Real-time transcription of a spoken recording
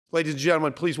Ladies and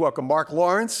gentlemen, please welcome Mark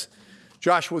Lawrence,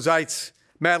 Joshua Zeitz,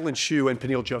 Madeline, and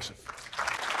Peniel Joseph.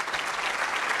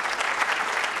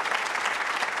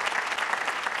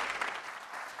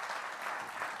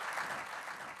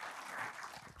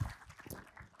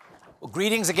 Well,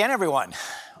 greetings again, everyone.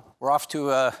 We're off to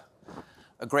a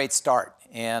great start,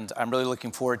 and I'm really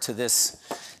looking forward to this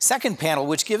second panel,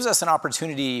 which gives us an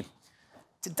opportunity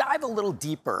to dive a little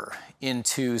deeper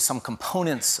into some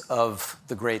components of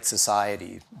the Great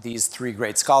Society. These three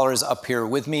great scholars up here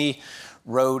with me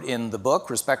wrote in the book,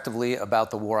 respectively,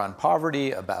 about the war on poverty,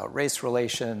 about race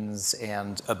relations,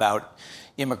 and about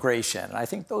immigration. And I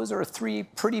think those are three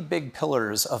pretty big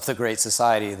pillars of the Great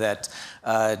Society that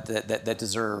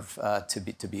deserve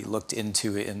to be looked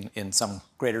into in some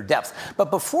greater depth.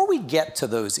 But before we get to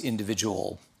those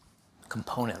individual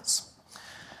components,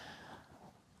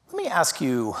 let me ask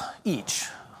you each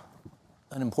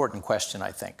an important question,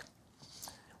 I think.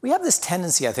 We have this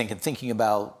tendency, I think, in thinking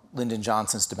about Lyndon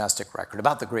Johnson's domestic record,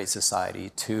 about the Great Society,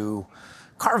 to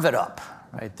carve it up,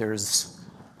 right? There's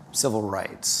civil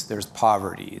rights, there's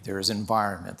poverty, there's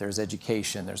environment, there's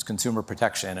education, there's consumer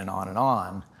protection, and on and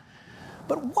on.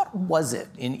 But what was it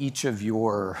in each of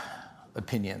your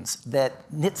opinions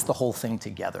that knits the whole thing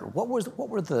together? What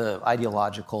were the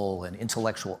ideological and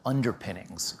intellectual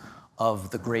underpinnings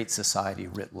of the Great Society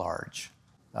writ large?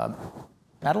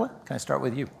 Madeline, can I start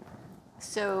with you?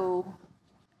 So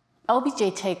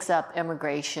LBJ takes up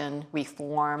immigration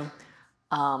reform,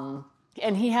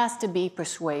 and he has to be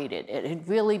persuaded. It had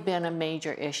really been a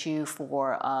major issue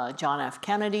for John F.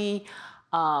 Kennedy.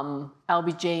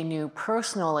 LBJ knew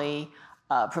personally,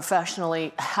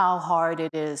 professionally, how hard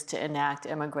it is to enact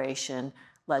immigration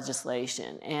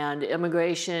legislation. And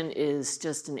immigration is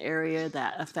just an area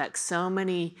that affects so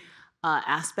many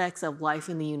aspects of life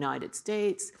in the United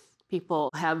States. People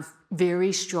have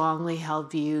very strongly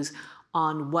held views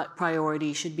on what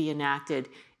priorities should be enacted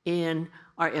in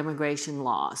our immigration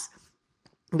laws,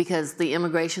 because the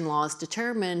immigration laws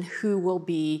determine who will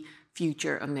be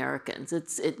future Americans.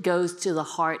 It goes to the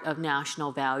heart of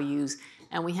national values,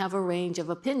 and we have a range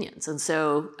of opinions. And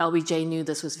so LBJ knew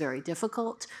this was very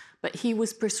difficult, but he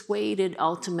was persuaded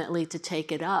ultimately to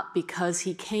take it up because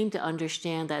he came to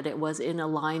understand that it was in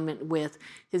alignment with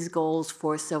his goals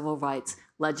for civil rights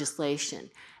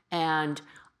legislation. And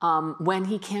when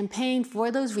he campaigned for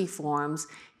those reforms,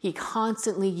 he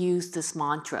constantly used this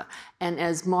mantra. And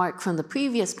as Mark from the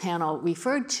previous panel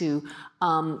referred to,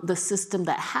 the system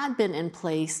that had been in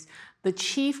place, the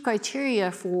chief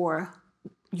criteria for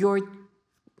your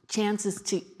chances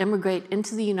to immigrate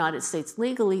into the United States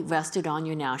legally rested on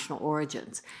your national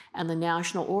origins. And the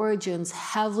national origins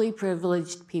heavily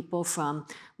privileged people from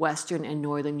Western and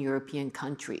Northern European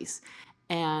countries.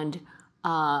 And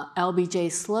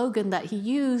LBJ's slogan that he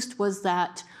used was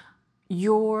that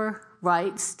your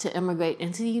rights to immigrate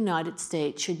into the United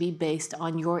States should be based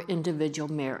on your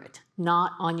individual merit,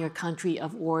 not on your country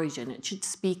of origin. It should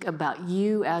speak about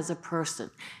you as a person.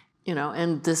 You know,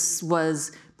 and this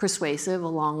was persuasive,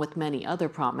 along with many other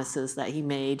promises that he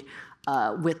made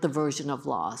with the version of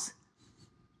laws.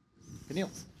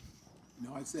 Peniel.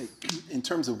 No, I'd say in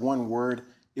terms of one word,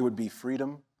 it would be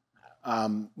freedom.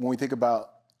 When we think about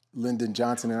Lyndon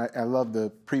Johnson, and I love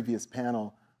the previous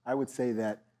panel, I would say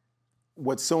that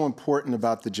what's so important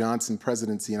about the Johnson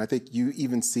presidency, and I think you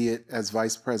even see it as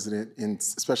vice president,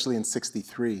 especially in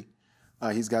 '63,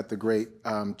 he's got the great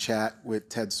chat with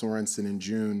Ted Sorensen in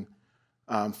June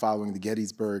following the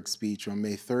Gettysburg speech on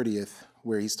May 30th,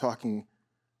 where he's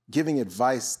giving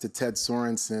advice to Ted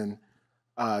Sorensen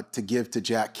to give to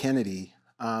Jack Kennedy.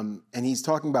 And he's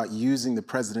talking about using the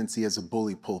presidency as a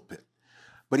bully pulpit.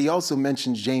 But he also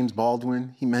mentions James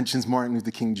Baldwin. He mentions Martin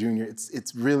Luther King Jr.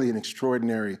 It's really an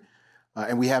extraordinary,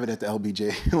 and we have it at the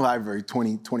LBJ Library,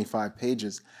 25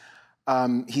 pages.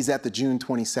 He's at the June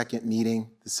 22nd meeting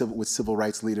with civil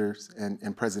rights leaders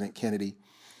and President Kennedy.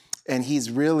 And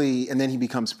and then he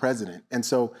becomes president. And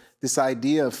so this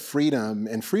idea of freedom,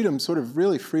 and freedom sort of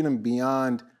really freedom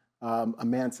beyond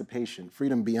emancipation,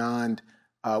 freedom beyond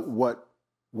what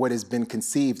has been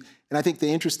conceived. And I think the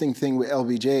interesting thing with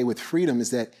LBJ, with freedom, is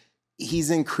that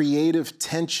he's in creative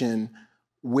tension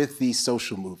with these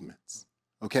social movements,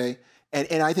 okay?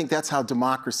 And I think that's how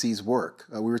democracies work.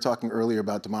 We were talking earlier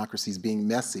about democracies being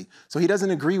messy. So he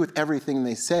doesn't agree with everything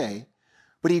they say,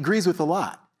 but he agrees with a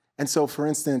lot. And so, for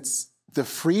instance, the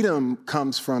freedom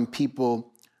comes from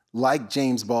people like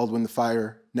James Baldwin, The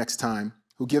Fire Next Time,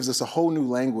 who gives us a whole new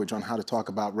language on how to talk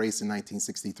about race in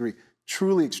 1963.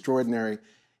 Truly extraordinary.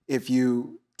 If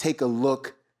you take a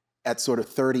look at sort of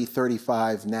 30,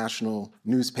 35 national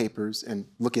newspapers and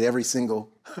look at every single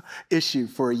issue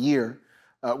for a year,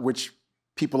 which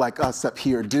people like us up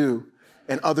here do,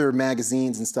 and other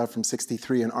magazines and stuff from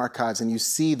 '63 and archives, and you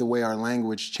see the way our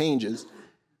language changes.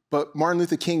 But Martin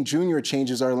Luther King Jr.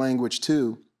 changes our language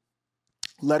too.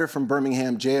 Letter from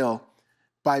Birmingham jail.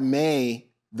 By May,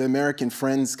 the American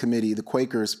Friends Committee, the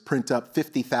Quakers, print up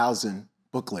 50,000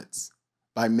 booklets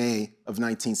by May of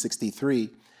 1963.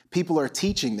 People are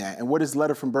teaching that. And what is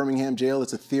Letter from Birmingham jail?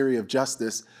 It's a theory of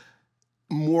justice,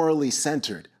 morally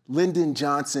centered. Lyndon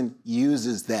Johnson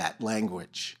uses that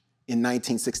language in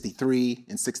 1963,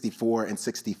 in 64, and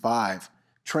 65,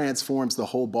 transforms the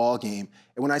whole ballgame.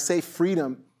 And when I say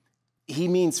freedom, he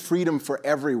means freedom for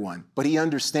everyone, but he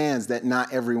understands that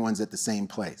not everyone's at the same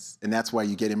place. And that's why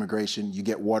you get immigration, you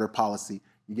get water policy,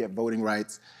 you get voting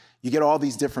rights, you get all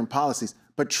these different policies,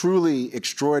 but truly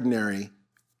extraordinary,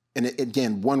 and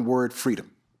again, one word,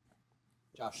 freedom.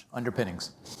 Josh,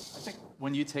 underpinnings. I think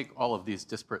when you take all of these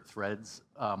disparate threads,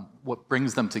 what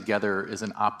brings them together is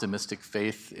an optimistic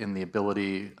faith in the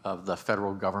ability of the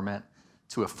federal government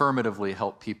to affirmatively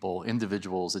help people,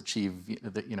 individuals, achieve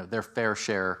their fair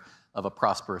share of a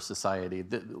prosperous society.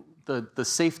 The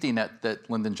safety net that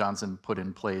Lyndon Johnson put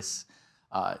in place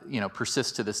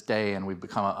persists to this day, and we've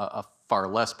become a far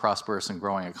less prosperous and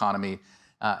growing economy.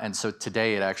 And so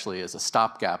today it actually is a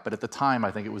stopgap. But at the time,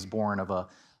 I think it was born of a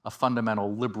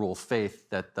fundamental liberal faith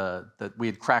that we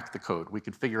had cracked the code. We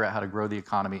could figure out how to grow the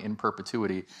economy in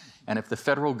perpetuity. And if the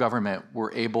federal government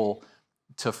were able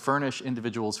to furnish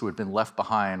individuals who had been left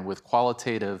behind with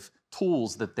qualitative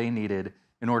tools that they needed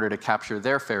in order to capture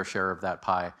their fair share of that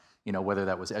pie, whether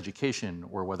that was education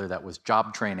or whether that was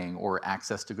job training or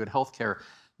access to good health care,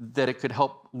 that it could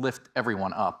help lift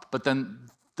everyone up. But then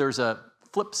there's a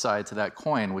flip side to that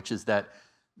coin, which is that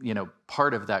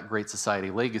part of that Great Society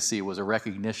legacy was a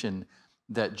recognition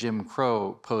that Jim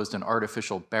Crow posed an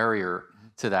artificial barrier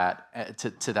to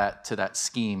that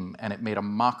scheme, and it made a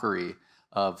mockery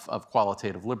of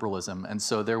qualitative liberalism. And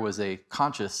so there was a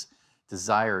conscious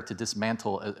desire to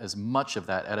dismantle as much of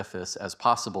that edifice as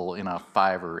possible in a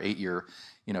 5 or 8 year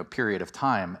period of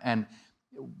time. And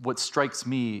what strikes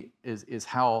me is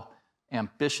how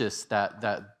ambitious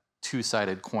that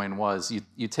two-sided coin was.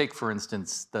 You take, for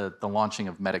instance, the launching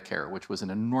of Medicare, which was an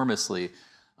enormously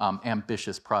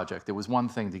ambitious project. It was one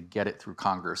thing to get it through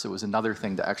Congress. It was another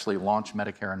thing to actually launch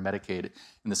Medicare and Medicaid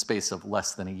in the space of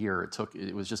less than a year.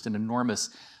 It was just an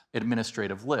enormous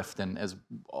administrative lift. And as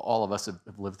all of us have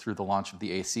lived through the launch of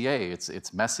the ACA,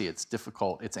 it's messy, it's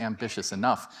difficult, it's ambitious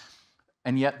enough.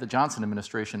 And yet the Johnson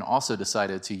administration also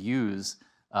decided to use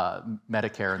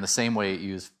Medicare in the same way it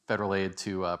used federal aid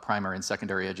to primary and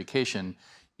secondary education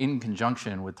in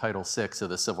conjunction with Title VI of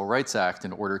the Civil Rights Act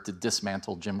in order to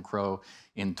dismantle Jim Crow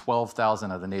in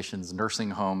 12,000 of the nation's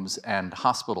nursing homes and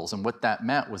hospitals. And what that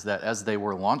meant was that as they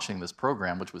were launching this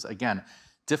program, which was, again,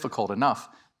 difficult enough,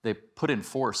 they put in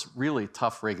force really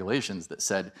tough regulations that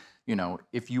said,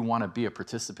 if you want to be a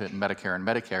participant in Medicare and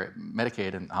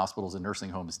Medicaid, and hospitals and nursing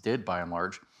homes did by and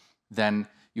large, then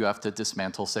you have to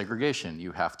dismantle segregation.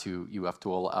 You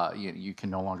can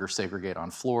no longer segregate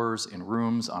on floors, in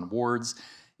rooms, on wards,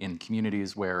 in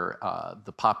communities where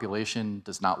the population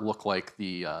does not look like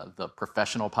the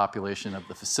professional population of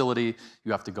the facility.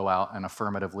 You have to go out and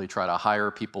affirmatively try to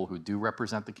hire people who do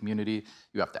represent the community.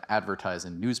 You have to advertise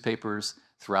in newspapers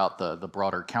throughout the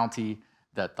broader county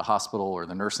that the hospital or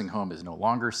the nursing home is no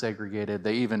longer segregated.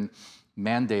 They even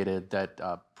mandated that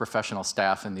professional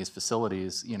staff in these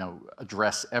facilities,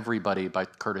 address everybody by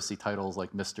courtesy titles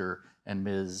like Mr. and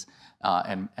Ms.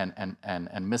 and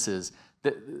Mrs.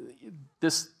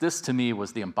 This to me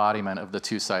was the embodiment of the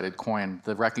two-sided coin,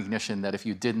 the recognition that if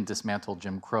you didn't dismantle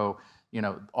Jim Crow,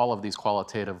 all of these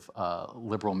qualitative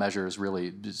liberal measures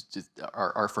really just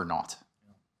are for naught.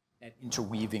 That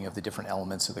interweaving of the different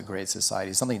elements of the Great Society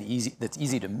is something that's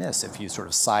easy to miss if you sort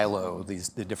of silo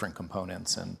the different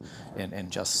components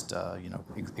and just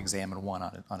examine one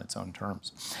on its own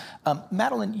terms.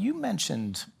 Madeline, you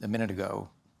mentioned a minute ago,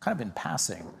 kind of in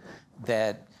passing,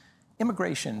 that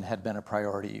immigration had been a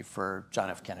priority for John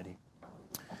F. Kennedy.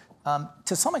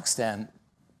 To some extent,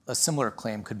 a similar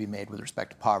claim could be made with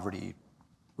respect to poverty,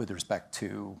 with respect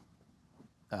to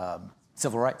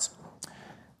civil rights.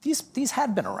 These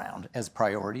had been around as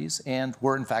priorities and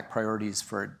were in fact priorities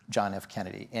for John F.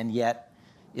 Kennedy, and yet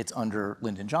it's under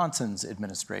Lyndon Johnson's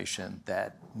administration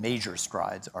that major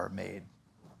strides are made,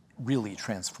 really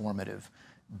transformative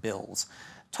bills.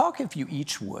 Talk, if you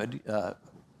each would,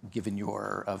 given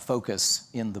your focus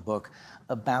in the book,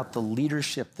 about the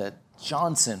leadership that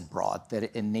Johnson brought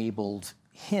that enabled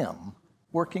him,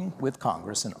 working with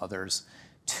Congress and others,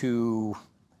 to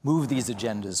move these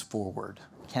agendas forward.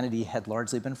 Kennedy had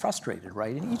largely been frustrated,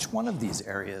 right, in each one of these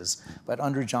areas. But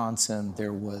under Johnson,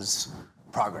 there was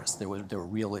progress. There were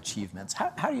real achievements.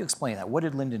 How do you explain that? What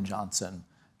did Lyndon Johnson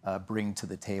bring to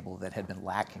the table that had been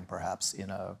lacking, perhaps,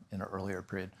 in an earlier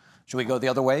period? Should we go the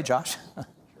other way, Josh?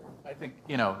 I think,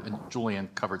 and Julian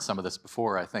covered some of this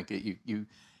before. I think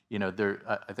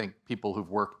I think people who've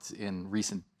worked in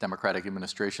recent Democratic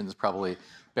administrations probably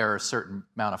bear a certain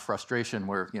amount of frustration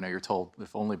where, you're told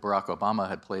if only Barack Obama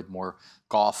had played more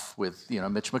golf with,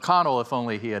 Mitch McConnell, if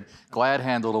only he had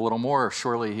glad-handled a little more,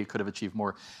 surely he could have achieved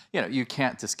more. You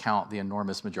can't discount the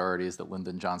enormous majorities that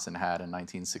Lyndon Johnson had in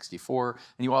 1964,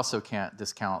 and you also can't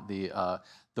discount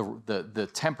the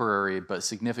temporary but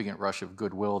significant rush of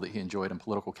goodwill that he enjoyed and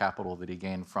political capital that he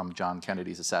gained from John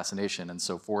Kennedy's assassination. And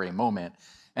so for a moment,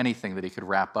 anything that he could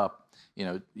wrap up,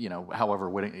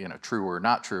 however, true or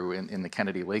not true in the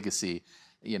Kennedy legacy,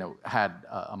 had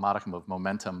a modicum of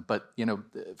momentum. But,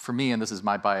 for me, and this is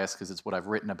my bias because it's what I've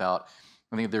written about,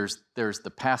 I think there's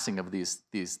the passing of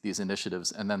these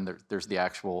initiatives, and then there's the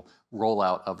actual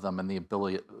rollout of them and the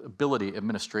ability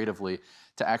administratively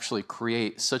to actually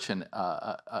create such an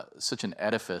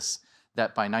edifice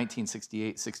that by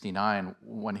 1968-69,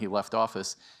 when he left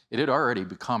office, it had already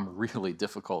become really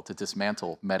difficult to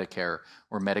dismantle Medicare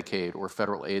or Medicaid or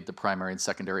federal aid to primary and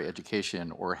secondary education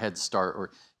or Head Start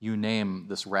or you name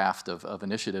this raft of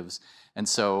initiatives. And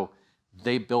so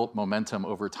they built momentum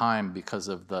over time because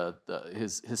of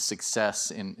his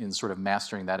success in sort of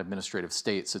mastering that administrative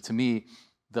state. So to me,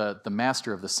 the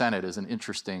master of the Senate is an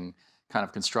interesting kind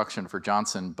of construction for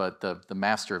Johnson, but the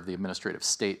master of the administrative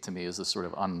state to me is a sort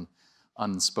of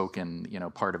unspoken,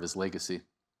 part of his legacy.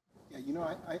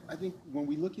 Yeah, I think when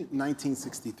we look at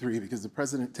 1963, because the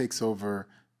president takes over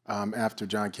after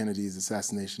John Kennedy's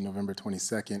assassination, November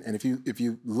 22nd, and if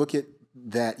you look at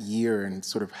that year and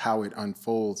sort of how it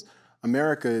unfolds,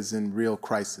 America is in real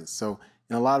crisis. So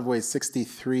in a lot of ways,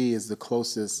 63 is the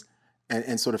closest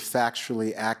and sort of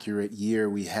factually accurate year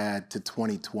we had to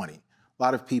 2020. A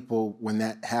lot of people, when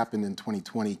that happened in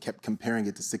 2020, kept comparing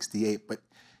it to 68, but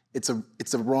it's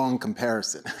a wrong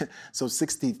comparison. So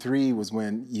 63 was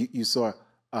when you saw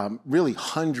really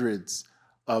hundreds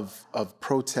of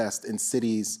protests in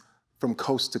cities from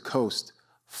coast to coast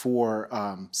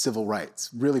for civil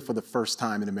rights, really for the first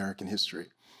time in American history.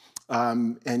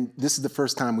 And this is the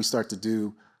first time we start to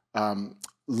do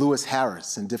Lewis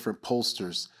Harris and different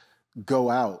pollsters go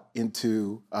out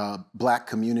into Black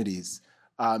communities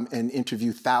and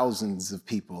interview thousands of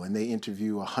people, and they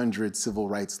interview 100 civil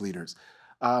rights leaders.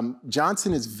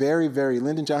 Johnson is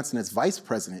Lyndon Johnson as vice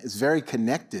president is very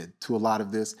connected to a lot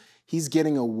of this. He's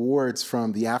getting awards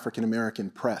from the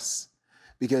African-American press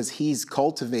because he's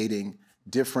cultivating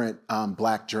different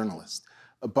Black journalists.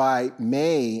 By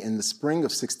May, in the spring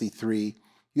of 63,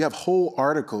 you have whole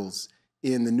articles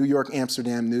in the New York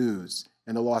Amsterdam News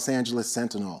and the Los Angeles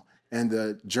Sentinel and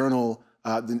the Journal,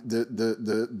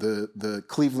 the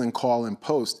Cleveland Call and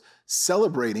Post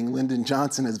celebrating Lyndon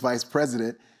Johnson as vice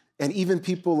president. And even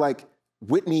people like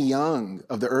Whitney Young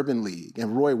of the Urban League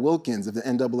and Roy Wilkins of the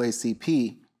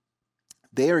NAACP,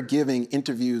 they are giving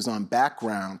interviews on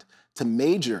Background to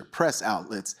major press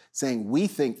outlets saying, we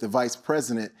think the vice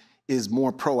president is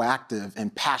more proactive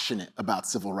and passionate about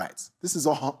civil rights. This is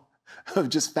all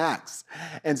just facts.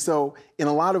 And so in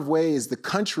a lot of ways, the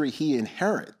country he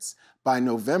inherits by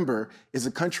November is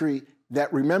a country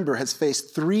that, remember, has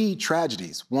faced 3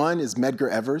 tragedies. One is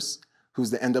Medgar Evers,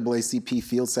 who's the NAACP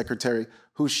field secretary,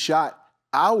 who shot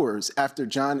hours after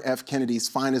John F. Kennedy's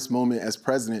finest moment as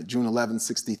president, June 11,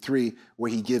 63, where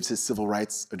he gives his civil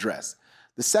rights address.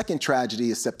 The second tragedy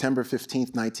is September 15,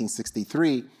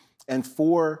 1963, and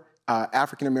 4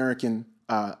 African-American,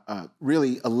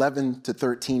 really 11 to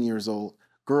 13 years old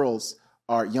girls,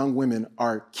 young women,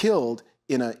 are killed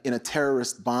in a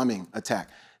terrorist bombing attack.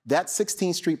 That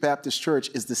 16th Street Baptist Church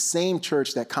is the same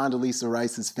church that Condoleezza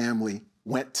Rice's family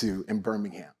went to in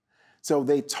Birmingham. So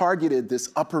they targeted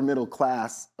this upper middle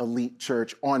class elite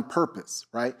church on purpose,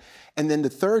 right? And then the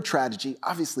third tragedy,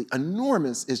 obviously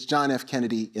enormous, is John F.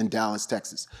 Kennedy in Dallas,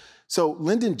 Texas. So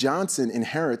Lyndon Johnson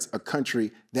inherits a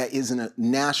country that is in a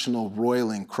national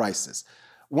roiling crisis.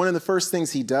 One of the first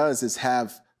things he does is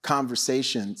have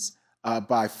conversations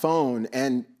by phone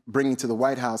and bringing to the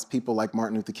White House people like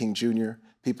Martin Luther King Jr.,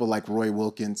 people like Roy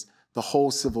Wilkins, the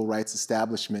whole civil rights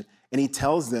establishment. And he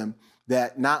tells them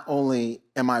that not only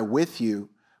am I with you,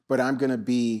 but I'm going to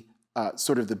be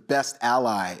sort of the best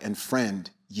ally and friend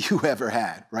you ever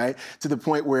had, right? To the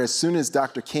point where as soon as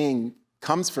Dr. King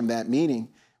comes from that meeting,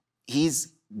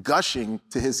 he's gushing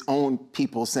to his own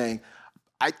people saying,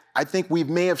 I think we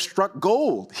may have struck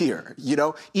gold here, you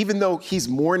know, even though he's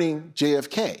mourning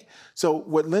JFK. So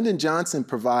what Lyndon Johnson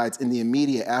provides in the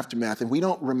immediate aftermath, and we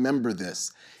don't remember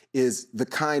this, is the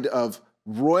kind of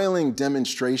roiling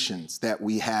demonstrations that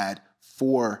we had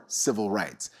for civil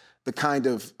rights, the kind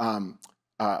of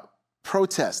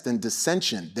protest and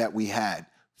dissension that we had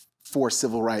for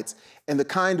civil rights, and the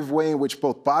kind of way in which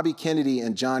both Bobby Kennedy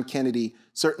and John Kennedy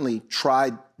certainly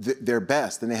tried their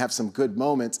best, and they have some good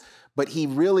moments, but he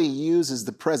really uses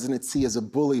the presidency as a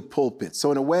bully pulpit. So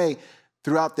in a way,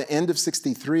 throughout the end of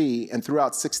 63 and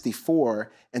throughout 64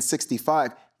 and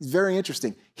 65, it's very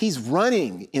interesting. He's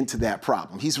running into that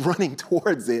problem. He's running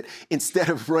towards it instead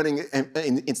of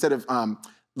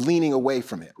leaning away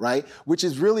from it, right? Which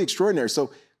is really extraordinary.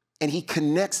 So, and he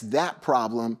connects that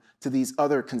problem to these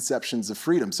other conceptions of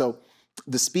freedom. So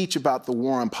the speech about the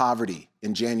war on poverty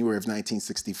in January of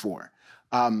 1964,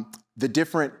 the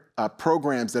different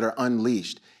programs that are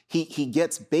unleashed, he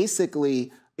gets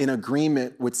basically in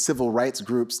agreement with civil rights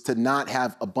groups to not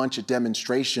have a bunch of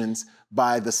demonstrations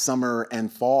by the summer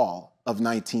and fall of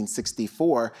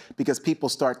 1964, because people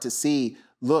start to see,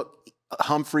 look,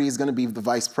 Humphrey is going to be the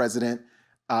vice president.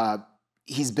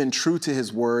 He's been true to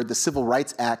his word. The Civil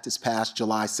Rights Act is passed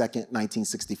July 2nd,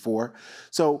 1964.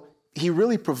 So he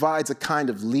really provides a kind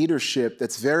of leadership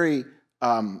that's very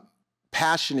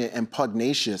passionate and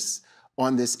pugnacious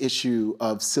on this issue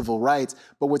of civil rights.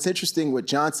 But what's interesting, what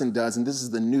Johnson does, and this is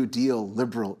the New Deal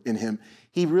liberal in him,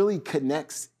 he really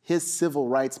connects his civil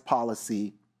rights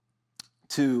policy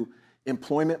to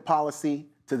employment policy,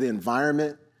 to the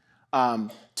environment,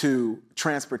 to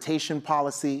transportation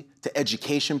policy, to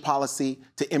education policy,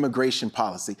 to immigration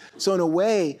policy. So in a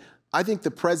way, I think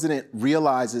the president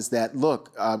realizes that,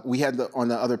 look, we had on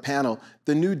the other panel,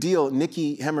 the New Deal,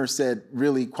 Nikki Hemmer said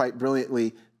really quite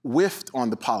brilliantly, whiffed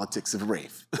on the politics of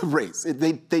race.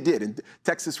 They did. And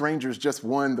Texas Rangers just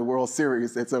won the World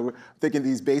Series. And so I'm thinking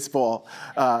these baseball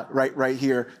right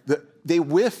here. They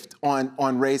whiffed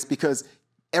on race because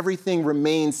everything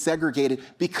remained segregated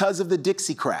because of the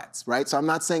Dixiecrats, right? So I'm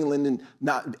not saying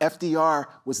FDR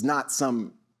was not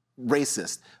some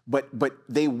racist, but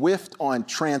they whiffed on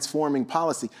transforming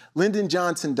policy. Lyndon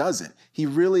Johnson doesn't. He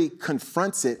really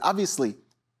confronts it. Obviously,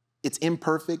 it's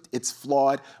imperfect, it's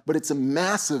flawed, but it's a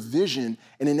massive vision.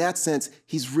 And in that sense,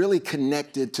 he's really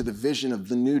connected to the vision of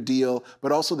the New Deal,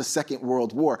 but also the Second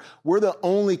World War. We're the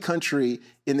only country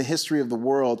in the history of the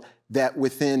world that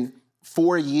within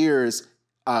 4 years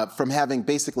from having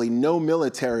basically no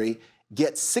military,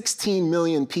 get 16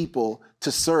 million people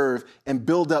to serve and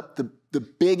build up the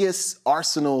biggest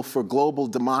arsenal for global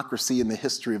democracy in the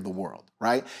history of the world,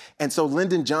 right? And so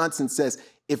Lyndon Johnson says,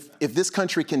 if this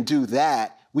country can do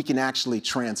that, we can actually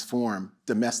transform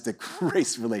domestic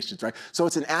race relations, right? So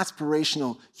it's an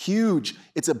aspirational, huge,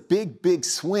 it's a big, big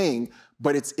swing,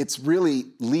 but it's really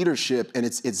leadership and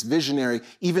it's visionary,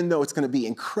 even though it's going to be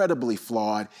incredibly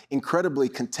flawed, incredibly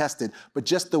contested, but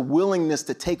just the willingness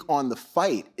to take on the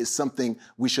fight is something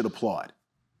we should applaud.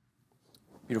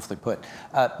 Beautifully put.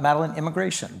 Madeline,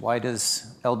 immigration. Why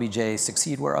does LBJ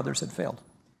succeed where others had failed?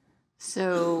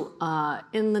 So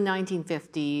in the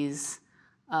 1950s,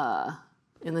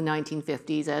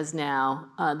 as now,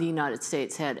 the United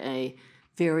States had a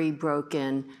very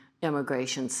broken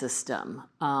immigration system.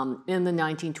 In the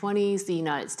 1920s, the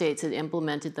United States had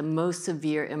implemented the most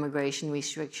severe immigration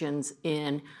restrictions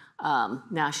in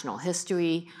national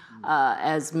history.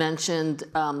 As mentioned,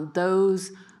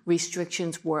 those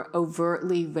restrictions were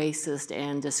overtly racist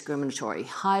and discriminatory,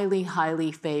 highly,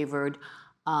 highly favored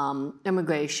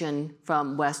immigration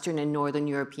from Western and Northern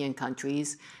European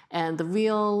countries. And the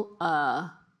real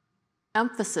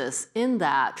emphasis in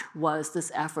that was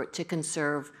this effort to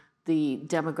conserve the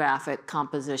demographic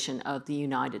composition of the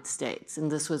United States.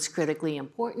 And this was critically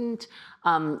important,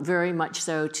 very much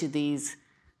so to these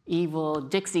evil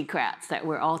Dixiecrats that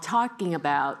we're all talking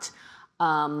about.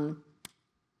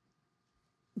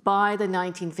 By the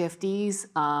 1950s,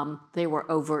 they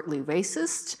were overtly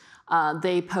racist.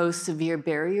 They posed severe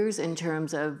barriers in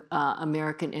terms of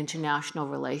American international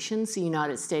relations. The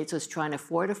United States was trying to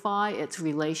fortify its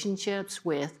relationships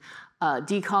with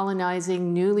decolonizing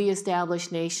newly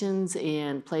established nations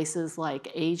in places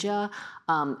like Asia,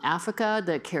 Africa,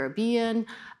 the Caribbean.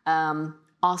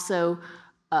 Also,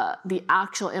 the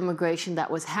actual immigration that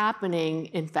was happening,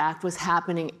 in fact, was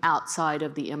happening outside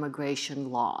of the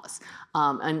immigration laws.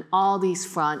 And all these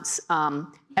fronts,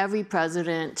 every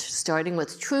president, starting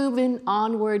with Truman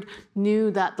onward,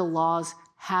 knew that the laws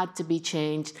had to be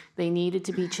changed. They needed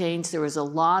to be changed. There was a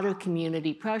lot of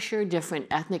community pressure, different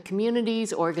ethnic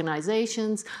communities,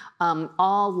 organizations,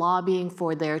 all lobbying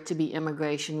for there to be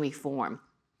immigration reform.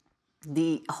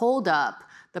 the holdup,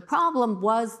 the problem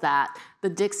was that the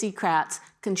Dixiecrats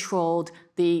controlled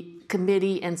the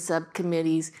committee and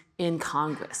subcommittees in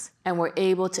Congress and were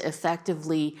able to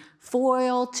effectively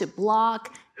foil, to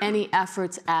block any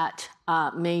efforts at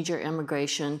major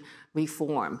immigration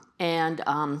reform. And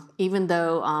even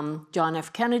though John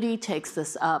F. Kennedy takes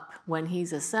this up when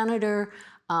he's a senator,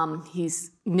 he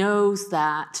knows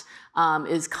that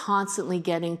is constantly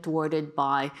getting thwarted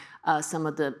by some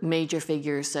of the major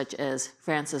figures such as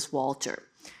Francis Walter.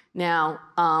 Now,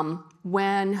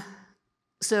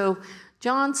 so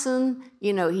Johnson,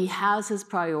 he has his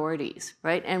priorities,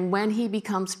 right? And when he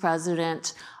becomes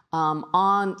president,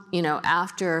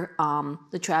 after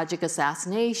the tragic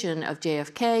assassination of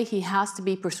JFK, he has to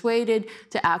be persuaded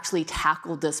to actually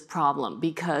tackle this problem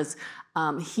because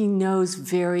he knows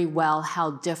very well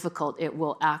how difficult it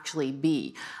will actually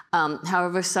be.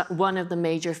 However, one of the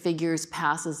major figures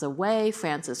passes away,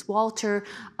 Francis Walter,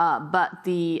 but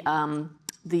the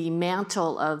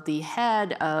mantle of the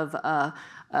head of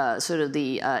sort of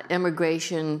the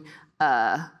immigration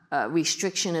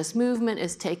restrictionist movement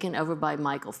is taken over by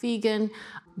Michael Phegan.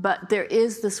 But there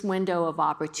is this window of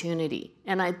opportunity.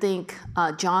 And I think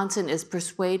Johnson is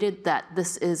persuaded that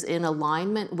this is in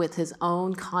alignment with his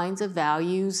own kinds of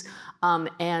values.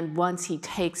 And once he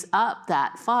takes up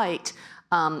that fight,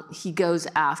 he goes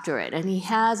after it. And he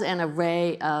has an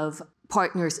array of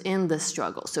partners in this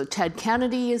struggle. So Ted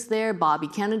Kennedy is there, Bobby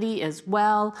Kennedy as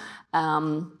well,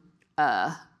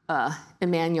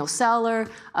 Emanuel Seller,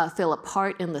 Philip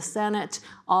Hart in the Senate,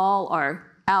 all are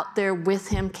out there with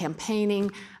him campaigning.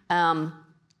 But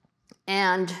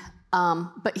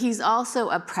he's also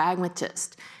a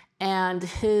pragmatist. And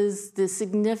the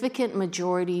significant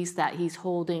majorities that he's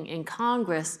holding in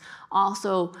Congress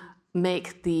also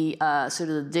make the sort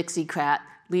of the Dixiecrat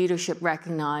leadership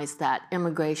recognize that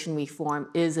immigration reform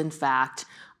is in fact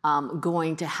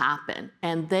going to happen.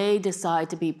 And they decide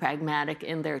to be pragmatic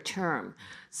in their term.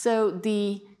 So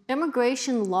the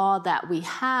immigration law that we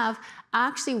have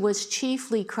actually was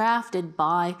chiefly crafted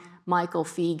by Michael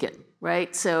Phegan,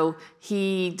 right? So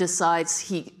he decides,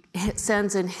 he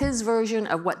sends in his version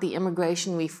of what the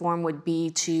immigration reform would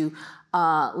be to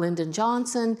Lyndon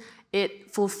Johnson.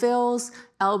 It fulfills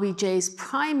LBJ's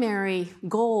primary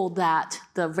goal that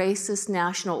the racist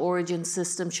national origin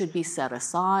system should be set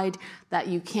aside, that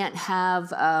you can't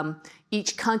have,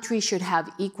 each country should have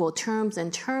equal terms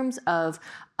in terms of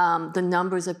the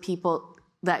numbers of people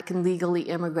that can legally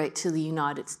immigrate to the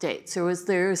United States. So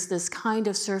there's this kind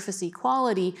of surface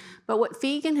equality, but what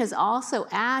Phegan has also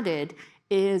added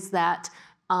is that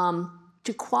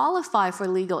to qualify for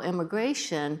legal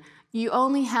immigration, you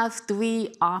only have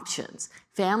 3 options.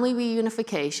 Family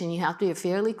reunification, you have to be a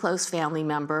fairly close family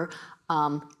member,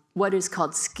 what is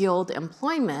called skilled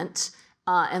employment,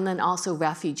 and then also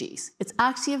refugees. It's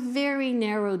actually a very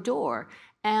narrow door.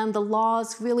 And the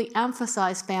laws really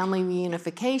emphasize family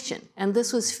reunification. And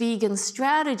this was Phegan's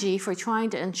strategy for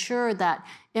trying to ensure that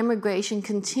immigration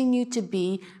continued to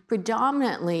be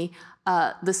predominantly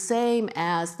the same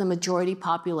as the majority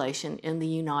population in the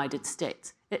United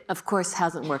States. It, of course,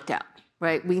 hasn't worked out,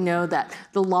 right? We know that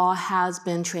the law has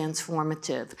been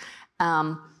transformative.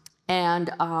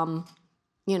 And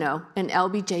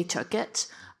LBJ took it.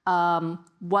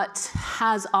 What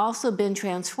has also been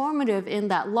transformative in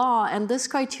that law, and this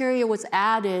criteria was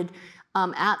added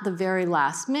at the very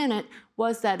last minute,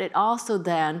 was that it also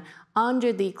then,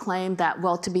 under the claim that,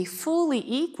 well, to be fully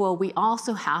equal, we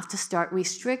also have to start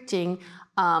restricting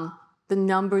the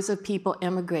numbers of people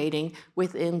immigrating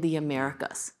within the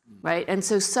Americas, right? And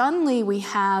so suddenly we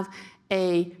have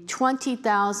a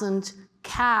 20,000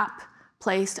 cap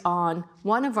placed on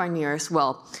one of our nearest,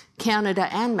 well, Canada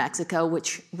and Mexico,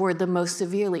 which were the most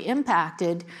severely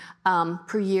impacted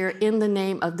per year in the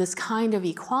name of this kind of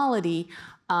equality.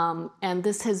 And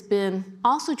this has been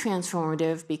also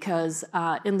transformative because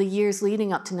in the years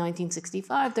leading up to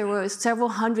 1965, there were several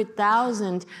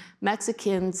 100,000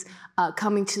 Mexicans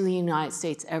coming to the United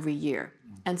States every year.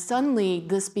 And suddenly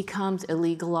this becomes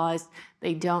illegalized.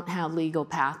 They don't have legal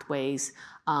pathways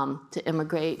to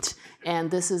immigrate. And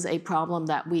this is a problem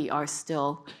that we are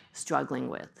still struggling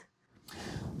with.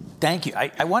 Thank you.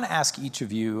 I want to ask each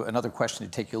of you another question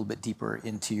to take you a little bit deeper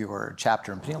into your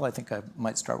chapter. And Peniel, I think I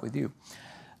might start with you.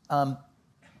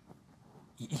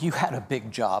 You had a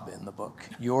big job in the book.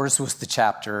 Yours was the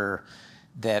chapter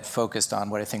that focused on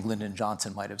what I think Lyndon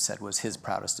Johnson might have said was his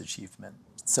proudest achievement,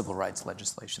 civil rights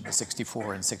legislation, the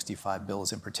 64 and 65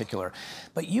 bills in particular.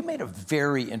 But you made a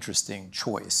very interesting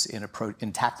choice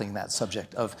in tackling that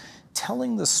subject of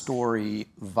telling the story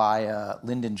via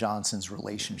Lyndon Johnson's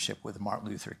relationship with Martin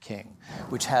Luther King,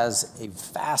 which has a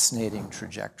fascinating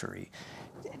trajectory.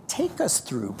 Take us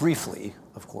through, briefly,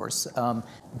 of course,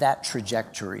 that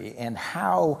trajectory and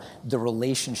how the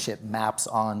relationship maps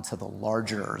onto the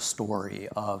larger story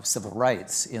of civil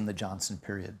rights in the Johnson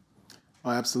period. Oh,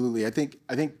 absolutely. I think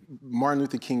Martin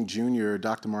Luther King Jr.,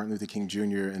 Dr. Martin Luther King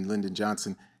Jr. and Lyndon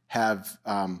Johnson have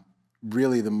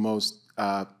really the most,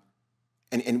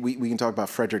 and we can talk about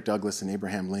Frederick Douglass and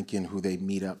Abraham Lincoln, who they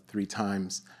meet up 3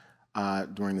 times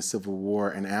during the Civil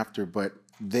War and after, but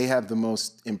they have the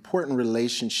most important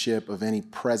relationship of any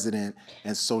president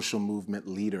and social movement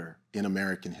leader in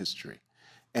American history.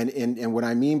 And what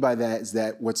I mean by that is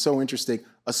that what's so interesting,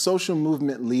 a social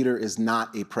movement leader is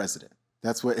not a president.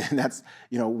 That's what, and that's,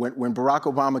 you know, when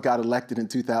Barack Obama got elected in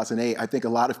 2008, I think a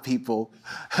lot of people,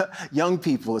 young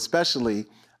people especially,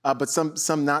 but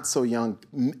some not so young,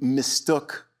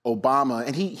 mistook Obama,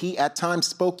 and he at times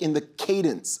spoke in the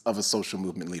cadence of a social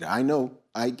movement leader. I know,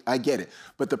 I get it,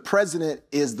 but the president,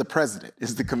 is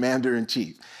the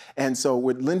commander-in-chief. And so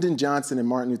with Lyndon Johnson and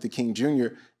Martin Luther King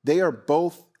Jr., they are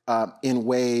both in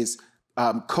ways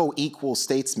co-equal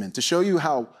statesmen. To show you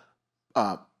how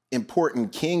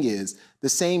important King is, the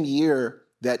same year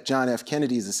that John F.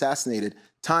 Kennedy is assassinated,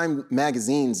 Time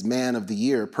Magazine's Man of the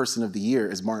Year, Person of the Year,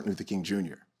 is Martin Luther King Jr.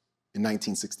 in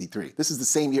 1963. This is the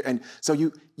same year, and so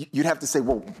you'd have to say,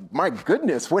 well, my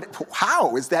goodness,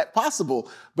 how is that possible?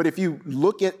 But if you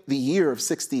look at the year of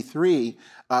 63,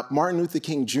 Martin Luther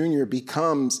King Jr.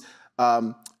 becomes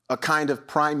a kind of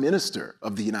prime minister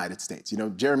of the United States. You know,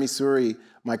 Jeremy Suri,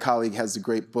 my colleague, has a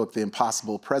great book, The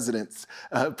Impossible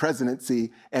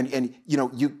Presidency, and you know,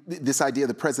 this idea of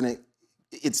the president,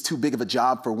 it's too big of a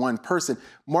job for one person.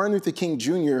 Martin Luther King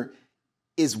Jr.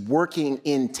 is working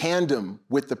in tandem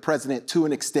with the president to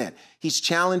an extent. He's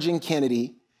challenging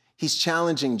Kennedy, he's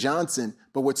challenging Johnson,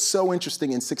 but what's so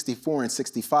interesting in 64 and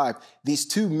 65, these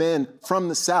two men from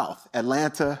the South,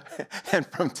 Atlanta and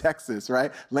from Texas,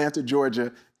 right? Atlanta,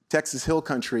 Georgia, Texas Hill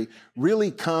Country,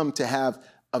 really come to have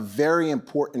a very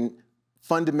important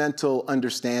fundamental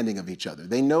understanding of each other.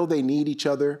 They know they need each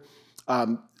other.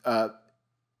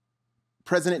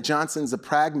 President Johnson's a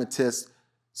pragmatist,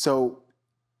 so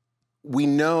we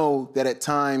know that at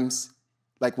times,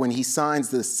 like when he signs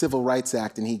the Civil Rights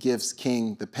Act and he gives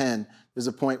King the pen, there's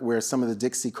a point where some of the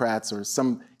Dixiecrats or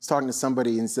he's talking to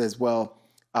somebody and says, well,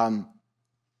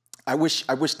 I wish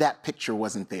that picture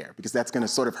wasn't there because that's going to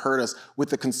sort of hurt us with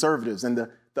the conservatives. And the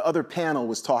other panel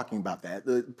was talking about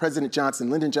that. President Johnson,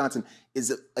 Lyndon Johnson,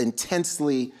 is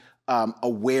intensely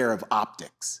aware of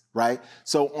optics, right?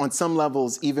 So on some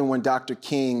levels, even when Dr.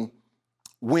 King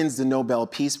wins the Nobel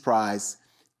Peace Prize,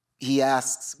 he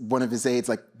asks one of his aides,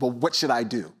 like, well, what should I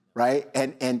do, right?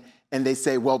 And they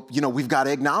say, well, you know, we've got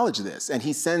to acknowledge this. And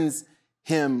he sends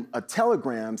him a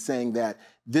telegram saying that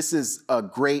this is a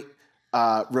great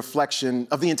reflection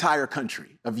of the entire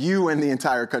country, of you and the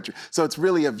entire country. So it's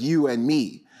really of you and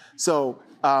me. So,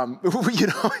 you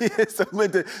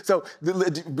know, so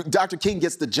Dr. King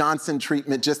gets the Johnson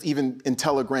treatment just even in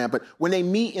telegram. But when they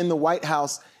meet in the White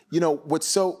House, you know, what's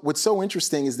so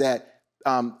interesting is that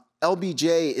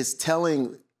LBJ is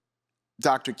telling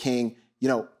Dr. King, you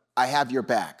know, I have your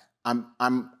back. I'm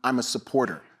a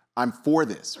supporter. I'm for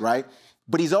this, right?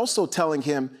 But he's also telling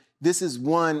him, this is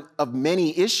one of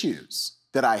many issues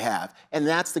that I have. And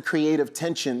that's the creative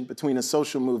tension between a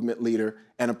social movement leader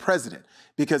and a president.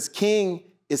 Because King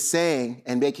is saying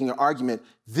and making an argument,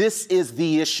 this is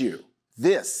the issue.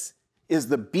 This is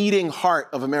the beating heart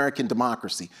of American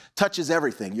democracy. Touches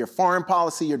everything, your foreign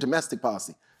policy, your domestic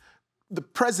policy. The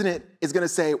president is going to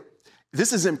say,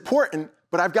 this is important,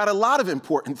 but I've got a lot of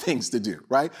important things to do,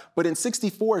 right? But in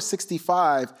 64,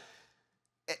 65,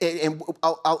 and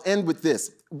I'll end with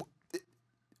this,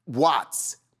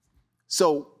 Watts.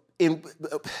 So in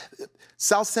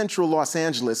South Central Los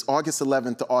Angeles, August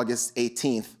 11th to August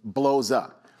 18th, blows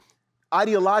up.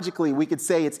 Ideologically, we could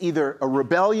say it's either a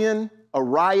rebellion, a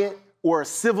riot, or a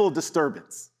civil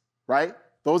disturbance, right?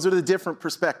 Those are the different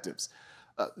perspectives.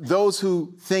 Those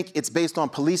who think it's based on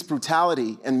police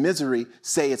brutality and misery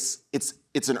say it's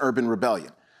an urban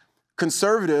rebellion.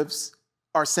 Conservatives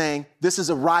are saying this is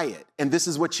a riot and this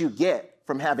is what you get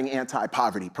from having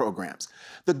anti-poverty programs.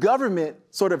 The government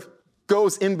sort of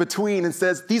goes in between and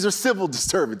says these are civil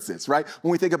disturbances, right?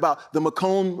 When we think about the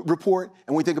McComb report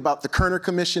and we think about the Kerner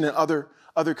Commission and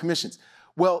other commissions.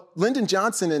 Well, Lyndon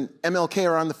Johnson and MLK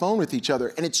are on the phone with each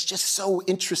other, and it's just so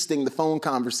interesting, the phone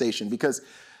conversation, because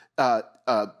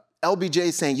LBJ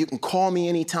is saying, you can call me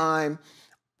anytime.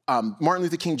 Martin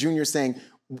Luther King Jr. is saying,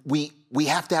 we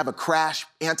have to have a crash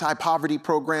anti-poverty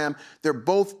program. They're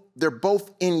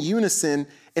both in unison,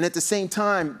 and at the same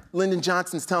time, Lyndon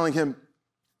Johnson's telling him,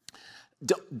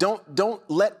 don't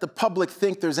let the public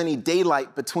think there's any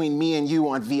daylight between me and you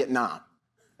on Vietnam.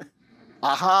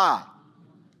 Aha.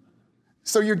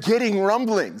 So you're getting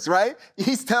rumblings, right?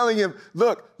 He's telling him,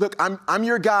 look, I'm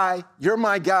your guy, you're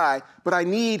my guy, but I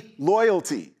need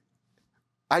loyalty.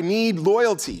 I need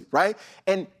loyalty, right?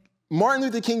 And Martin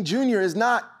Luther King Jr. is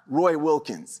not Roy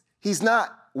Wilkins. He's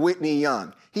not Whitney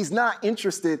Young. He's not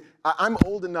interested. I'm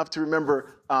old enough to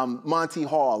remember Monty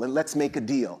Hall and Let's Make a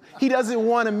Deal. He doesn't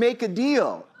want to make a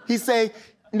deal. He's saying,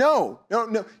 no.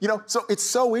 So it's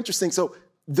so interesting. So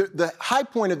the high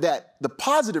point of that, the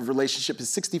positive relationship is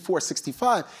 64,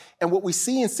 65. And what we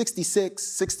see in 66,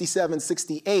 67,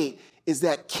 68 is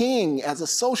that King, as a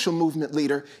social movement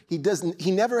leader,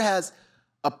 he never has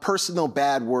a personal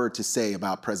bad word to say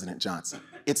about President Johnson.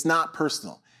 It's not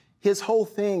personal. His whole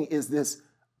thing is this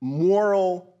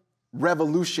moral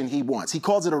revolution he wants. He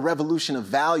calls it a revolution of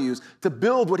values to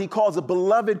build what he calls a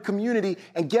beloved community.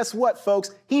 And guess what,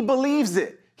 folks? He believes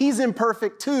it. He's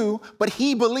imperfect too, but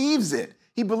he believes it.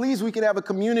 He believes we can have a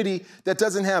community that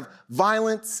doesn't have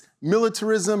violence,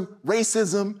 militarism,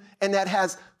 racism, and that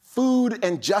has food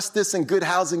and justice and good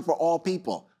housing for all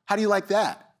people. How do you like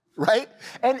that, right?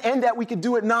 And that we can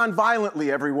do it non-violently,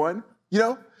 everyone,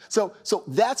 So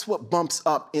that's what bumps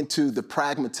up into the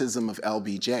pragmatism of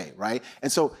LBJ, right? And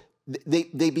so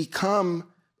they become,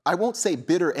 I won't say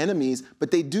bitter enemies,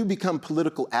 but they do become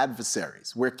political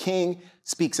adversaries, where King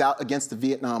speaks out against the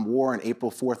Vietnam War on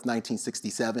April 4th,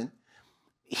 1967.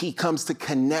 He comes to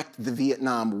connect the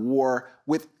Vietnam War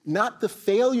with not the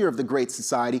failure of the Great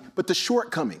Society, but the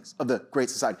shortcomings of the Great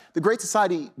Society. The Great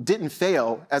Society didn't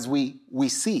fail, as we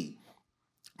see,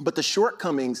 but the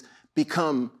shortcomings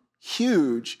become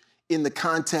huge in the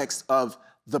context of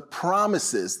the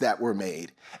promises that were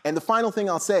made. And the final thing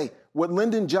I'll say, what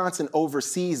Lyndon Johnson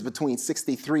oversees between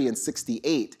 63 and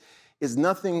 68 is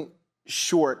nothing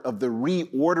short of the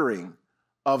reordering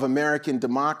of American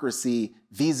democracy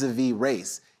vis-a-vis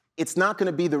race. It's not going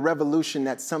to be the revolution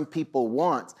that some people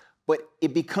want, but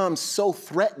it becomes so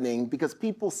threatening because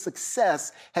people's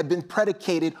success had been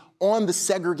predicated on the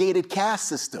segregated caste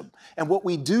system. And what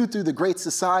we do through the Great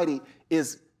Society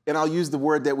is, and I'll use the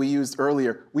word that we used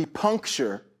earlier, we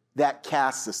puncture that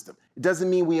caste system. It doesn't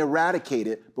mean we eradicate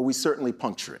it, but we certainly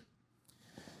puncture it.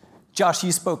 Josh,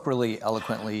 you spoke really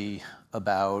eloquently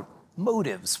about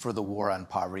motives for the war on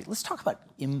poverty. Let's talk about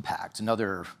impact,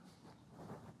 another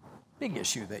big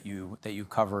issue that you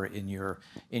cover in your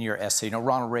essay.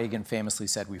 Ronald Reagan famously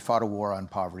said, "We fought a war on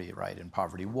poverty, right, and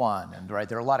poverty won." And right,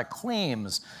 there are a lot of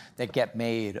claims that get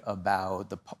made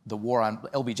about the war on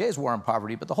LBJ's war on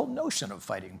poverty, but the whole notion of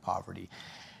fighting poverty.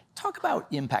 Talk about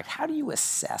impact. How do you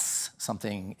assess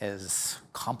something as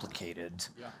complicated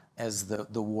as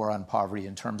the war on poverty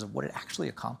in terms of what it actually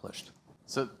accomplished?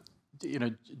 So,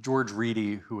 George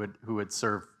Reedy, who had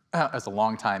served as a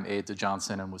longtime aide to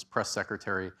Johnson and was press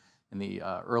secretary in the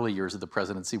early years of the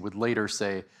presidency, would later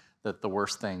say that the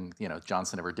worst thing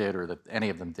Johnson ever did, or that any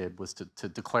of them did, was to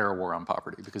declare a war on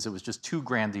poverty, because it was just too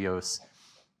grandiose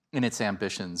in its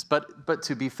ambitions. But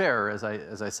to be fair, as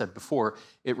I said before,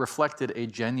 it reflected a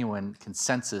genuine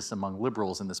consensus among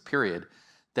liberals in this period,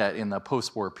 that in the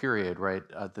post-war period, right,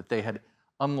 that they had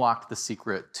unlocked the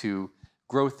secret to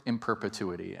growth in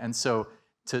perpetuity. And so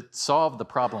to solve the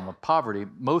problem of poverty,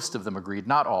 most of them agreed,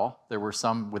 not all, there were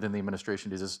some within the administration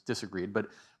who disagreed, but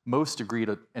most agreed,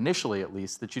 initially at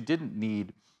least, that you didn't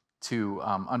need to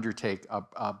undertake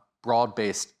a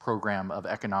broad-based program of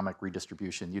economic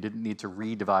redistribution. You didn't need to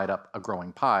redivide up a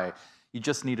growing pie. You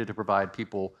just needed to provide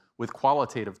people with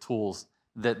qualitative tools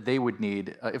that they would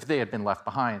need, if they had been left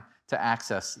behind, to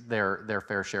access their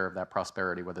fair share of that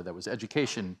prosperity, whether that was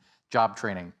education, job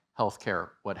training, healthcare,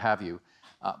 what have you.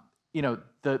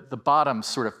 The bottom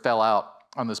sort of fell out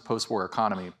on this post-war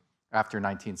economy after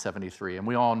 1973, and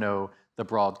we all know the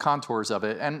broad contours of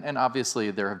it. And obviously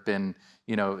there have been,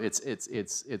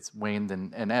 it's waned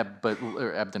and ebbed,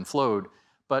 ebbed and flowed.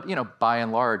 But by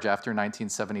and large, after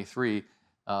 1973,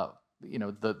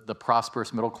 the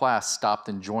prosperous middle class stopped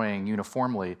enjoying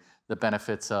uniformly the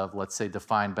benefits of, let's say,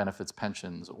 defined benefits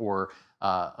pensions, or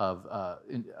of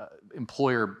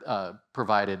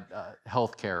employer-provided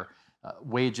health care.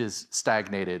 Wages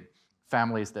stagnated.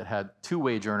 Families that had two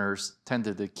wage earners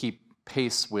tended to keep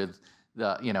pace with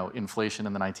the inflation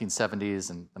in the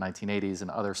 1970s and the 1980s and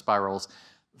other spirals.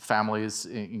 families,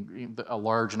 a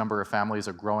large number of families,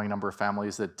 a growing number of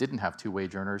families that didn't have two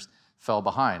wage earners fell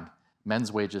behind.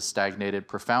 Men's wages stagnated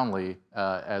profoundly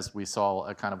as we saw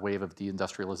a kind of wave of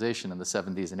deindustrialization in the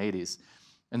 70s and 80s.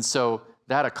 And so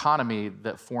that economy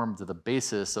that formed the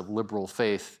basis of liberal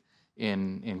faith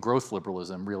in growth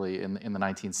liberalism, really, in the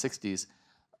 1960s,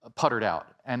 puttered out.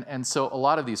 And so a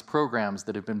lot of these programs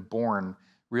that have been born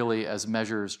really as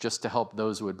measures just to help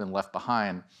those who had been left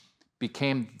behind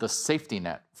became the safety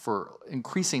net for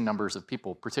increasing numbers of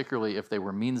people, particularly if they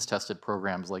were means-tested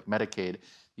programs like Medicaid.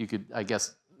 You could, I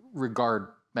guess, regard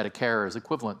Medicare as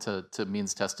equivalent to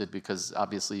means-tested because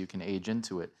obviously you can age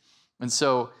into it. And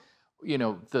so, you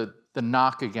know, the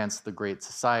knock against the Great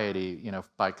Society, you know,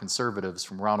 by conservatives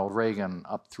from Ronald Reagan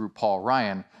up through Paul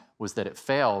Ryan was that it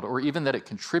failed, or even that it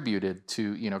contributed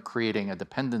to, you know, creating a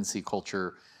dependency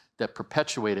culture that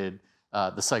perpetuated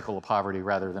the cycle of poverty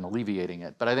rather than alleviating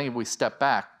it. But I think if we step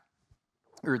back,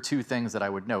 there are two things that I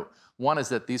would note. One is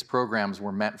that these programs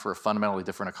were meant for a fundamentally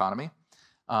different economy.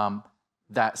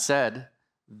 That said,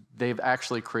 they've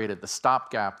actually created the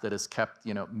stopgap that has kept,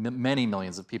 you know, many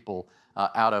millions of people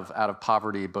out of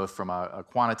poverty, both from a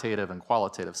quantitative and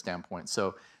qualitative standpoint.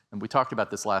 So, and we talked about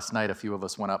this last night. A few of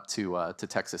us went up to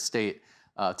Texas State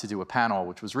to do a panel,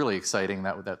 which was really exciting.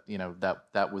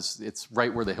 That was, it's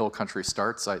right where the hill country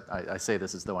starts. I say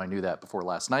this as though I knew that before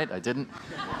last night. I didn't.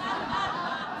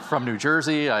 From New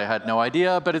Jersey, I had no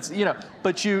idea. But it's, you know,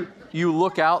 but you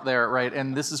look out there, right?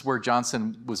 And this is where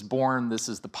Johnson was born. This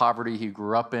is the poverty he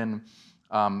grew up in.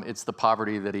 It's the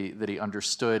poverty that he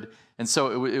understood. And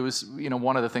so it was, you know,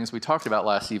 one of the things we talked about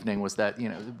last evening was that, you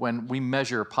know, when we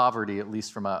measure poverty, at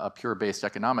least from a pure-based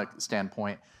economic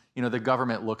standpoint, you know, the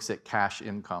government looks at cash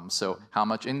income. So how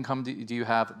much income do you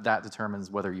have? That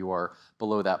determines whether you are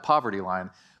below that poverty line.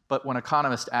 But when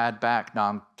economists add back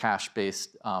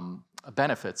non-cash-based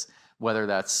benefits, whether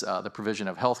that's the provision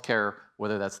of health care,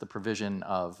 whether that's the provision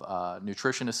of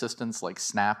nutrition assistance like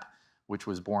SNAP, which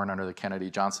was born under the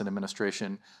Kennedy-Johnson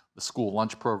administration, the school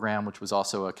lunch program, which was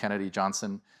also a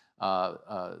Kennedy-Johnson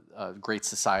Great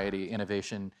Society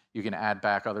innovation. You can add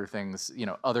back other things, you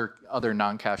know, other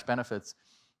non-cash benefits.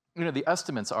 You know, the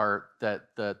estimates are that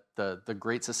the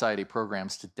Great Society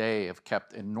programs today have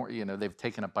kept, you know, they've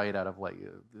taken a bite out of, like,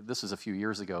 this was a few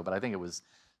years ago, but I think it was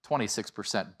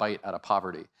 26% bite out of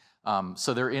poverty.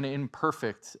 So they're an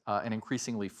imperfect and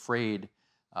increasingly frayed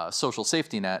social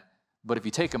safety net. But if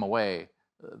you take them away,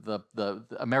 the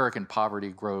American poverty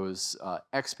grows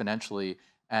exponentially.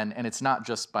 And it's not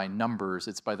just by numbers,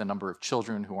 it's by the number of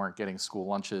children who aren't getting school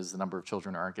lunches, the number of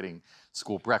children who aren't getting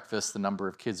school breakfast, the number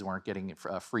of kids who aren't getting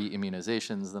free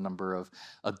immunizations, the number of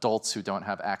adults who don't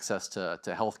have access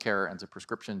to health care and to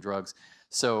prescription drugs.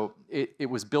 So it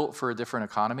was built for a different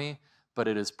economy, but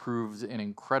it has proved an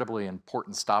incredibly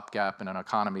important stopgap in an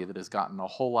economy that has gotten a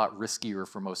whole lot riskier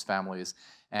for most families,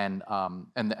 and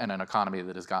an economy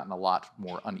that has gotten a lot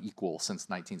more unequal since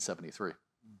 1973.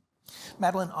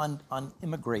 Madeline, on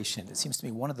immigration, it seems to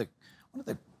me one of the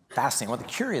fascinating, one of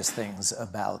the curious things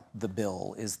about the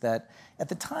bill is that at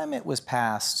the time it was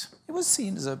passed, it was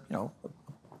seen as a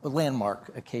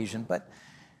landmark occasion, but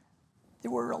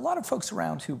there were a lot of folks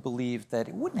around who believed that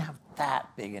it wouldn't have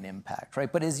that big an impact,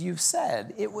 right? But as you've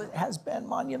said, it has been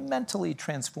monumentally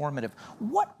transformative.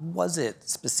 What was it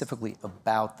specifically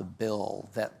about the bill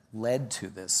that led to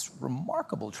this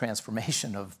remarkable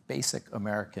transformation of basic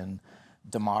American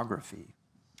demography?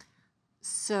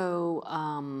 So,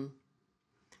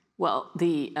 well,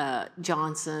 the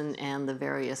Johnson and the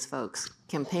various folks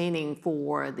campaigning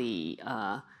for the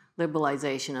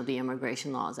liberalization of the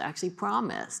immigration laws actually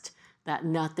promised that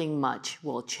nothing much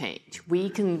will change. We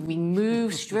can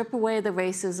remove, strip away the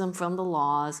racism from the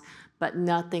laws, but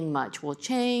nothing much will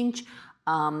change.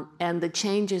 And the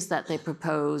changes that they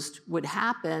proposed would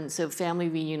happen. So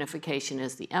family reunification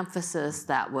is the emphasis.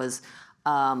 That was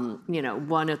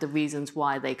one of the reasons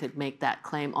why they could make that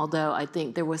claim, although I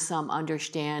think there was some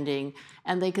understanding,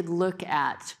 and they could look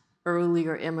at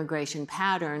earlier immigration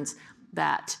patterns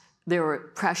that there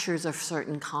were pressures of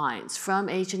certain kinds from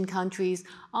Asian countries,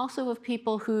 also of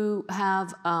people who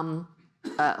have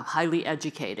highly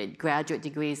educated, graduate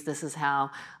degrees. This is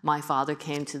how my father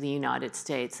came to the United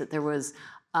States, that there was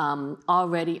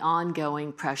already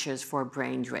ongoing pressures for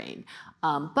brain drain.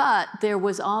 But there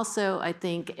was also, I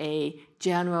think, a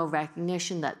general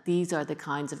recognition that these are the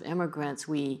kinds of immigrants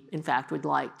we, in fact, would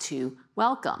like to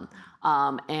welcome.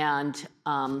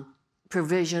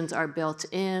 Provisions are built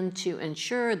in to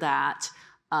ensure that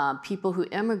people who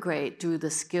immigrate through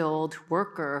the skilled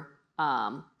worker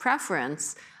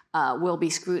preference will be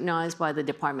scrutinized by the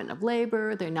Department of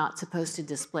Labor. They're not supposed to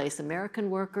displace American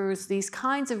workers. These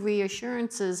kinds of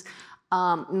reassurances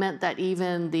meant that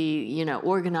even the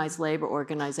organized labor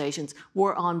organizations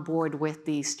were on board with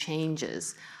these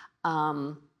changes.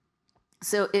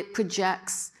 So it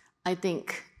projects, I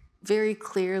think, very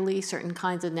clearly certain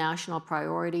kinds of national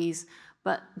priorities,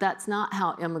 but that's not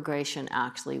how immigration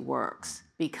actually works,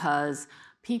 because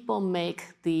people make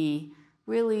the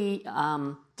really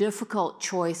difficult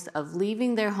choice of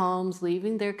leaving their homes,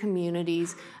 leaving their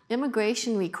communities.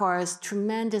 Immigration requires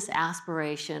tremendous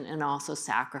aspiration and also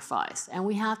sacrifice. And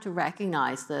we have to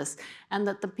recognize this, and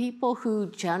that the people who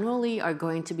generally are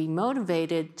going to be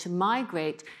motivated to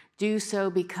migrate do so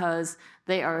because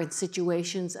they are in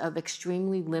situations of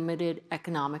extremely limited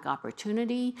economic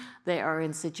opportunity. They are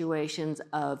in situations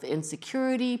of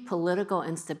insecurity, political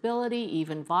instability,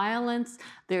 even violence.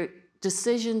 Their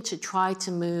decision to try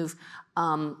to move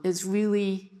is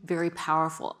really very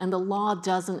powerful, and the law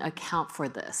doesn't account for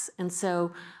this. And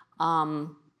so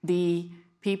the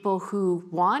people who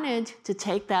wanted to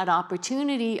take that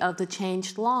opportunity of the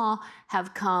changed law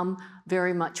have come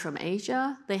very much from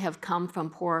Asia. They have come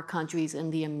from poorer countries in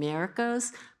the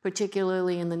Americas,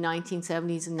 particularly in the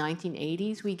 1970s and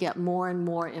 1980s. We get more and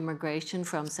more immigration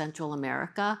from Central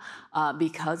America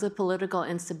because of political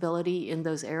instability in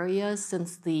those areas.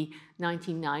 Since the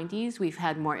 1990s, we've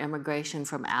had more immigration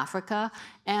from Africa.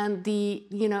 And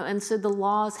so the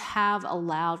laws have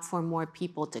allowed for more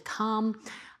people to come.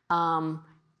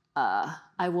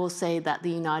 I will say that the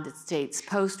United States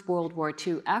post-World War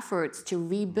II efforts to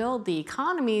rebuild the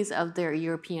economies of their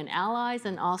European allies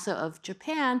and also of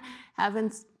Japan have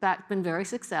in fact been very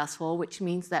successful, which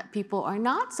means that people are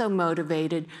not so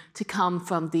motivated to come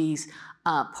from these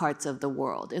parts of the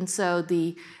world. And so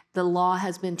the law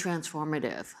has been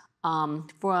transformative.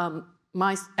 From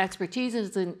my expertise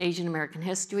is in Asian American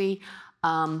history,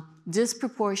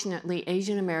 disproportionately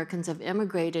Asian Americans have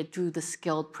immigrated through the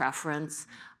skilled preference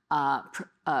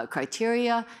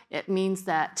criteria. It means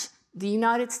that the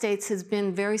United States has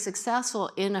been very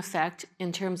successful, in effect,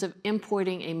 in terms of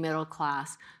importing a middle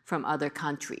class from other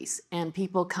countries. And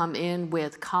people come in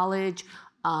with college,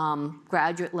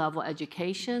 graduate level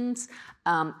educations.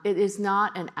 It is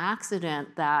not an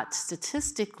accident that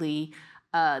statistically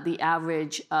the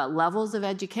average levels of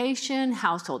education,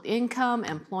 household income,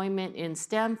 employment in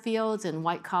STEM fields and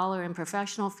white collar and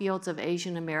professional fields of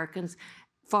Asian Americans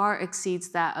far exceeds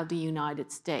that of the United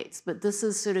States. But this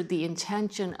is sort of the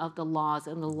intention of the laws,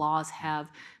 and the laws have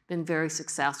been very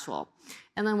successful.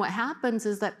 And then what happens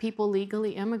is that people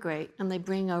legally immigrate and they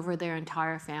bring over their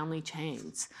entire family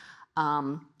chains.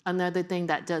 Another thing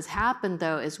that does happen,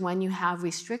 though, is when you have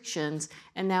restrictions,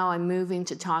 and now I'm moving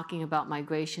to talking about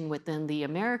migration within the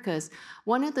Americas,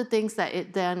 one of the things that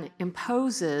it then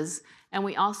imposes, and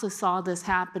we also saw this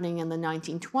happening in the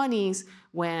 1920s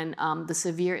when the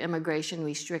severe immigration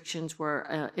restrictions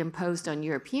were imposed on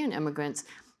European immigrants,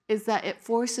 is that it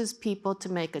forces people to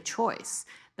make a choice.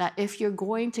 That if you're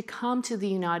going to come to the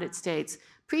United States,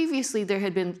 previously there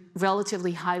had been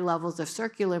relatively high levels of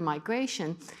circular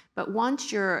migration, but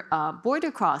once your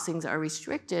border crossings are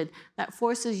restricted, that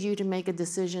forces you to make a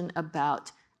decision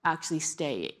about actually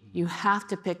staying. You have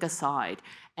to pick a side.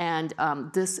 And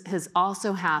this has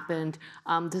also happened.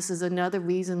 This is another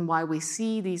reason why we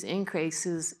see these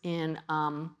increases in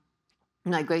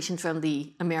migration from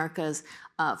the Americas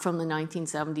from the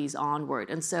 1970s onward.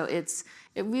 And so it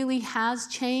really has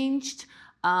changed,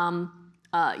 and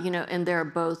there are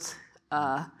both,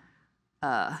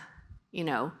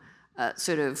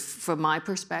 sort of, from my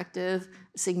perspective,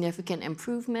 significant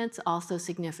improvements, also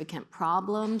significant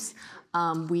problems.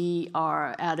 We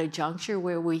are at a juncture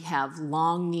where we have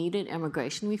long needed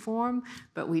immigration reform,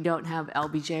 but we don't have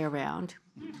LBJ around.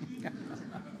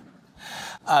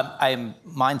 I'm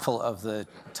mindful of the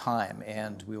time,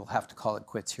 and we will have to call it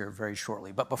quits here very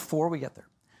shortly. But before we get there,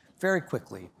 very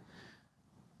quickly,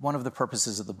 one of the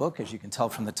purposes of the book, as you can tell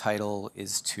from the title,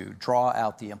 is to draw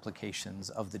out the implications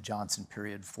of the Johnson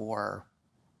period for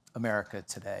America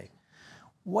today.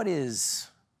 What is,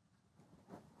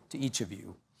 to each of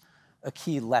you, a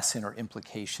key lesson or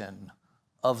implication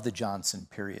of the Johnson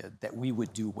period that we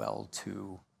would do well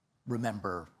to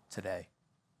remember today?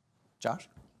 Josh?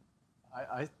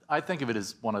 I think of it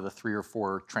as one of the 3 or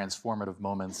 4 transformative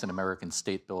moments in American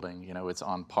state building. It's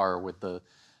on par with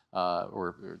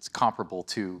or it's comparable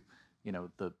to,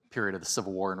 the period of the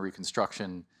Civil War and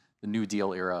Reconstruction, the New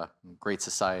Deal era, Great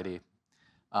Society.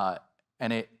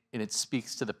 And it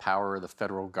speaks to the power of the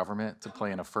federal government to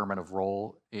play an affirmative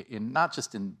role in not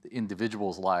just in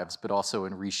individuals' lives, but also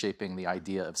in reshaping the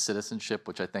idea of citizenship,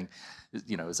 which I think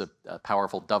is a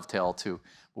powerful dovetail to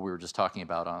what we were just talking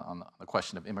about on the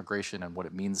question of immigration and what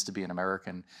it means to be an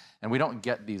American. And we don't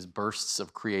get these bursts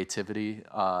of creativity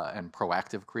and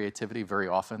proactive creativity very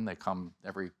often. They come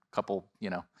every couple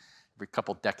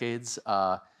decades.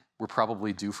 We're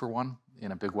probably due for one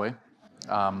in a big way.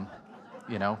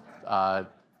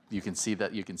 You can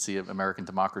see American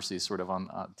democracy sort of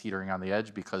teetering on the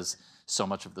edge because so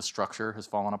much of the structure has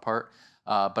fallen apart.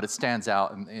 But it stands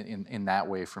out in that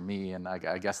way for me. And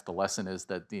I guess the lesson is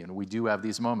that we do have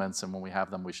these moments, and when we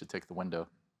have them, we should take the window.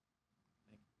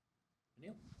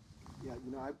 Yeah,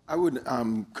 I would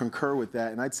concur with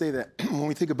that. And I'd say that when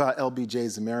we think about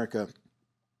LBJ's America,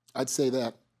 I'd say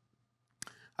that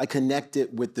I connect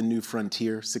it with the New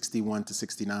Frontier, 61 to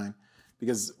 69.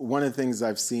 Because one of the things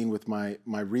I've seen with my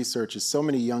research is so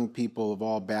many young people of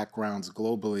all backgrounds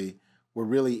globally were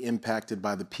really impacted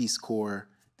by the Peace Corps.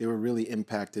 They were really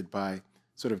impacted by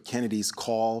sort of Kennedy's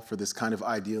call for this kind of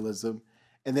idealism.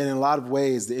 And then in a lot of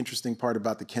ways, the interesting part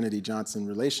about the Kennedy-Johnson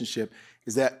relationship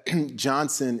is that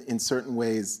Johnson, in certain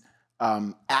ways,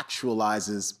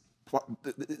 actualizes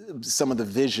some of the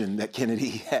vision that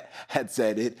Kennedy had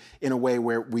said it in a way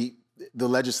where the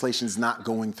legislation is not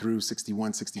going through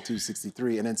 61, 62,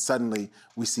 63, and then suddenly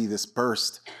we see this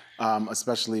burst,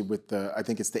 especially with I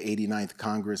think it's the 89th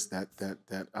Congress that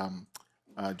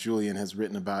Julian has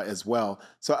written about as well.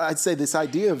 So I'd say this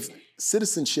idea of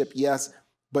citizenship, yes,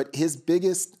 but his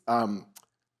biggest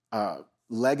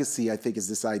legacy, I think, is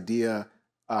this idea,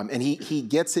 and he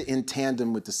gets it in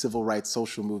tandem with the civil rights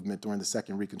social movement during the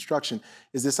Second Reconstruction,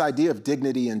 is this idea of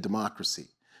dignity and democracy.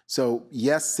 So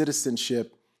yes,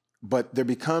 citizenship, but there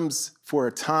becomes, for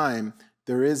a time,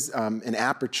 there is an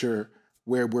aperture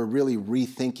where we're really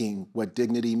rethinking what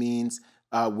dignity means,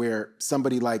 where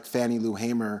somebody like Fannie Lou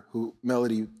Hamer, who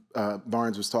Melody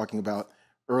Barnes was talking about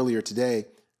earlier today,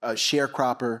 a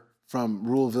sharecropper from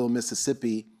Ruleville,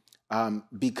 Mississippi,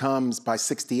 becomes, by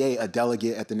 68, a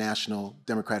delegate at the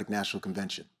Democratic National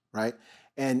Convention, right?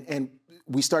 And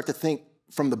we start to think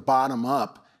from the bottom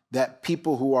up that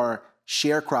people who are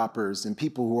sharecroppers and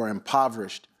people who are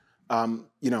impoverished can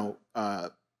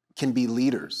be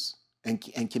leaders and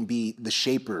can be the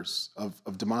shapers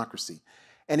of democracy.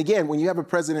 And again, when you have a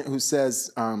president who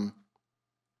says,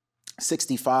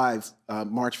 65,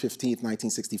 March 15th,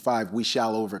 1965, we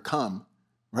shall overcome,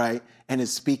 right? And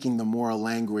is speaking the moral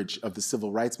language of the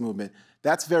civil rights movement,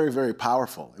 that's very, very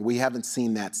powerful. And we haven't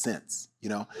seen that since,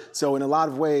 So in a lot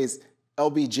of ways,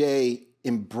 LBJ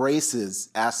embraces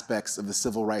aspects of the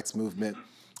civil rights movement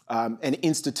and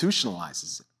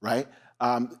institutionalizes it. Right?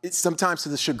 It's sometimes to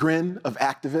the chagrin of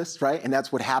activists, right? And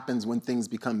that's what happens when things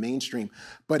become mainstream.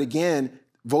 But again,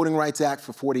 Voting Rights Act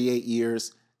for 48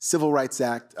 years, Civil Rights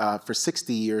Act for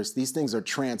 60 years, these things are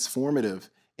transformative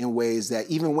in ways that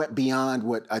even went beyond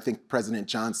what I think President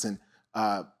Johnson,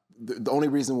 the only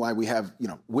reason why we have,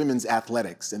 women's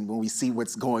athletics and when we see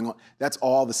what's going on, that's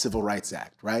all the Civil Rights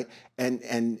Act, right?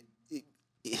 And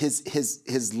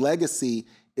his legacy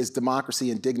is democracy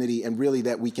and dignity, and really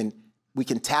that we can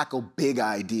tackle big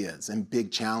ideas and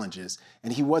big challenges.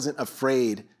 And he wasn't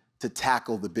afraid to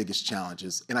tackle the biggest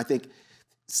challenges. And I think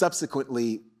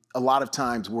subsequently, a lot of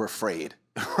times we're afraid,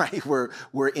 right?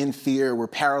 We're in fear, we're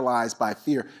paralyzed by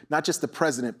fear, not just the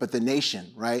president, but the nation,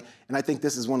 right? And I think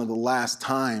this is one of the last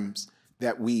times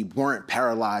that we weren't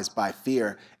paralyzed by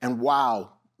fear. And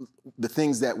wow, the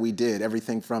things that we did,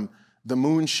 everything from the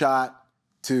moonshot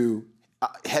to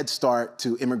Head Start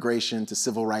to immigration to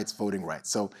civil rights, voting rights.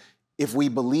 So if we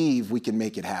believe, we can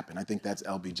make it happen. I think that's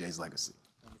LBJ's legacy.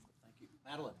 Wonderful. Thank you.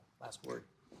 Madeline, last word.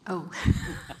 Oh,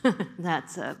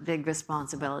 that's a big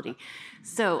responsibility.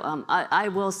 So I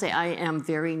will say I am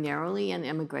very narrowly an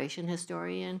immigration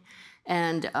historian,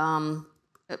 and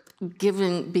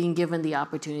being given the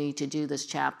opportunity to do this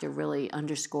chapter really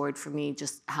underscored for me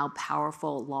just how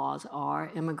powerful laws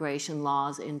are, immigration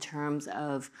laws, in terms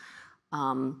of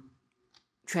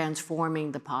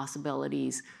transforming the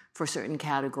possibilities for certain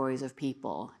categories of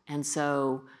people. And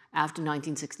so after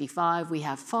 1965, we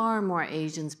have far more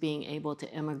Asians being able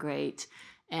to immigrate.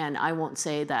 And I won't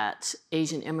say that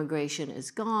Asian immigration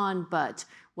is gone, but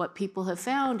what people have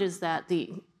found is that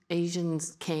the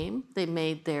Asians came, they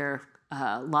made their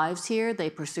lives here, they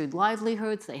pursued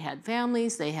livelihoods, they had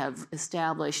families, they have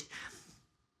established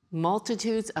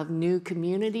multitudes of new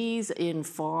communities in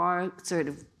far sort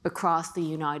of across the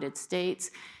United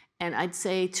States. And I'd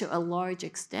say to a large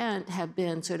extent have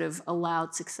been sort of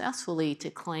allowed successfully to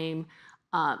claim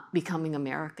becoming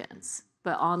Americans.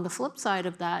 But on the flip side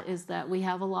of that is that we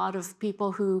have a lot of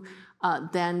people who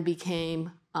then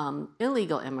became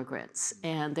illegal immigrants,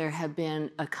 and there have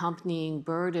been accompanying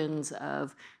burdens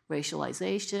of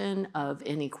racialization, of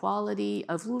inequality,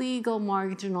 of legal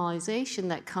marginalization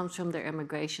that comes from their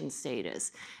immigration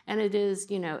status. And it is,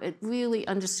 it really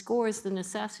underscores the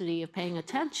necessity of paying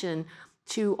attention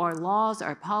to our laws,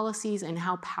 our policies, and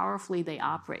how powerfully they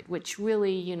operate, which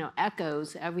really,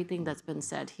 echoes everything that's been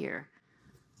said here.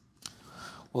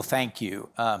 Well, thank you.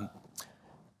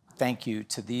 Thank you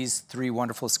to these three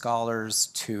wonderful scholars,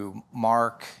 to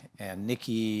Mark and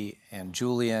Nikki and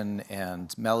Julian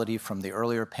and Melody from the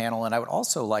earlier panel. And I would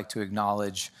also like to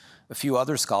acknowledge a few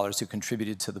other scholars who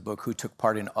contributed to the book, who took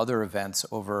part in other events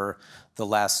over the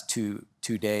last two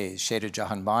days. Sheda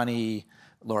Jahanbani,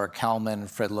 Laura Kalman,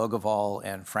 Fred Logoval,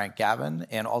 and Frank Gavin,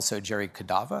 and also Jerry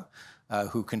Kadava,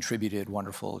 who contributed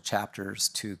wonderful chapters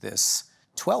to this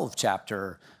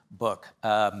 12-chapter book.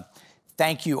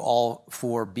 Thank you all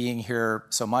for being here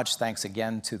so much. Thanks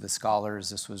again to the scholars.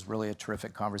 This was really a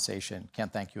terrific conversation.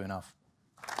 Can't thank you enough.